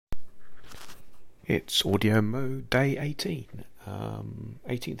It's Audio Mo Day 18,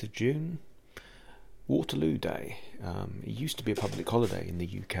 18th of June, Waterloo Day. It used to be a public holiday in the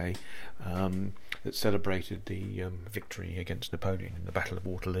UK that celebrated the victory against Napoleon in the Battle of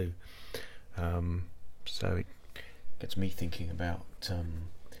Waterloo. So it gets me thinking about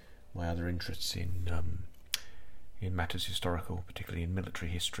my other interests in matters historical, particularly in military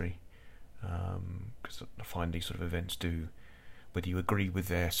history, because I find these sort of events do, whether you agree with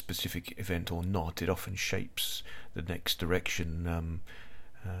their specific event or not, it often shapes the next direction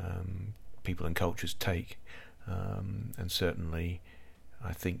people and cultures take. And certainly,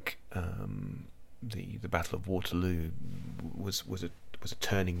 I think the Battle of Waterloo was a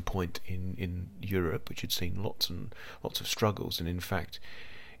turning point in Europe, which had seen lots and lots of struggles, and in fact,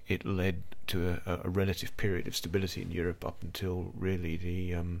 it led to a relative period of stability in Europe up until really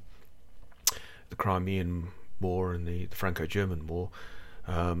the Crimean War and the Franco-German War,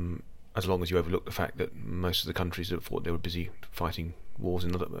 as long as you overlook the fact that most of the countries that fought, they were busy fighting wars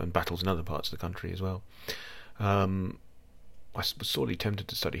and battles in other parts of the country as well. I was sorely tempted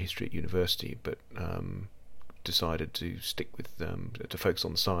to study history at university, but decided to stick with to focus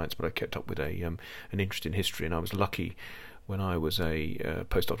on the science. But I kept up with an interest in history, and I was lucky when I was a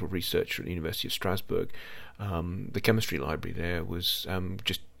postdoctoral researcher at the University of Strasbourg. The chemistry library there was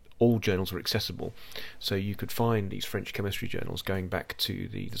just all journals were accessible, so you could find these French chemistry journals going back to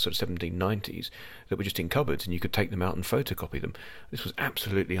the sort of 1790s that were just in cupboards, and you could take them out and photocopy them. This was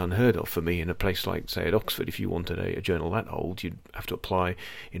absolutely unheard of for me in a place like, say, at Oxford. If you wanted a journal that old, you'd have to apply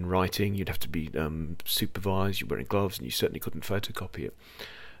in writing, you'd have to be supervised, you're wearing gloves, and you certainly couldn't photocopy it.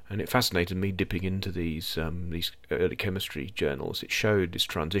 And it fascinated me dipping into these early chemistry journals. It showed this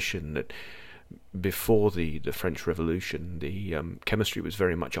transition that before the French Revolution, the chemistry was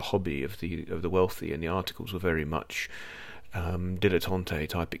very much a hobby of the wealthy, and the articles were very much dilettante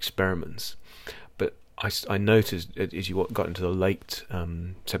type experiments. But I noticed as you got into the late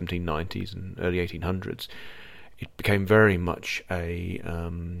 1790s and early 1800s, it became very much a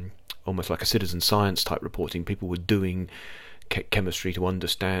almost like a citizen science type reporting. People were doing chemistry to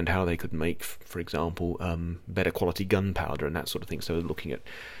understand how they could make, for example, better quality gunpowder and that sort of thing. So looking at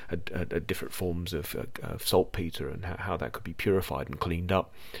different forms of saltpeter and how that could be purified and cleaned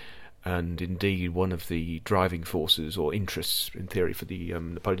up. And indeed, one of the driving forces or interests, in theory, for the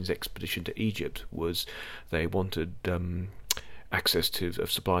Napoleon's expedition to Egypt was they wanted access to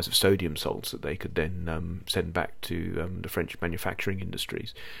supplies of sodium salts that they could then send back to the French manufacturing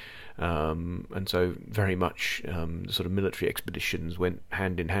industries. And so very much the sort of military expeditions went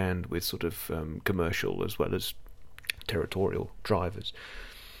hand in hand with sort of commercial as well as territorial drivers.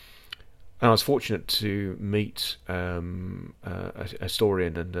 And I was fortunate to meet a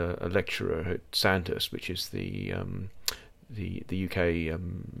historian and a lecturer at Sandhurst, which is the UK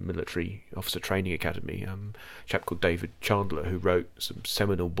military officer training academy, a chap called David Chandler, who wrote some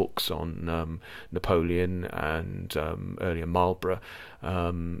seminal books on Napoleon and earlier Marlborough.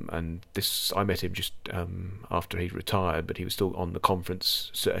 And this, I met him just after he'd retired, but he was still on the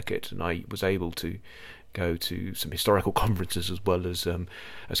conference circuit, and I was able to go to some historical conferences as well as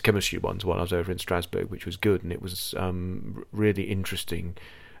chemistry ones while I was over in Strasbourg, which was good. And it was really interesting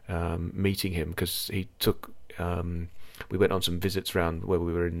meeting him, because he took we went on some visits around where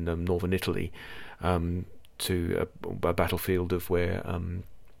we were in northern Italy, to a battlefield of where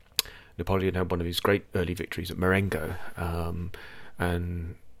Napoleon had one of his great early victories at Marengo,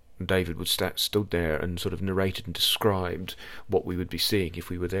 and David would stood there and sort of narrated and described what we would be seeing if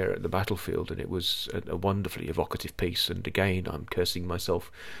we were there at the battlefield, and it was a wonderfully evocative piece. And again, I'm cursing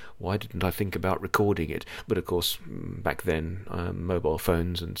myself, why didn't I think about recording it? But of course, back then, mobile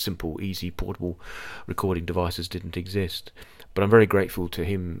phones and simple, easy, portable recording devices didn't exist. But I'm very grateful to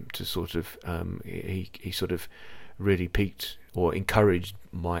him to sort of he sort of really piqued or encouraged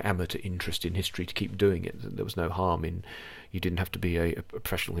my amateur interest in history to keep doing it. There was no harm in, you didn't have to be a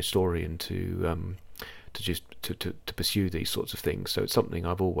professional historian to pursue these sorts of things. So it's something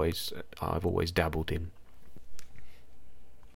I've always dabbled in.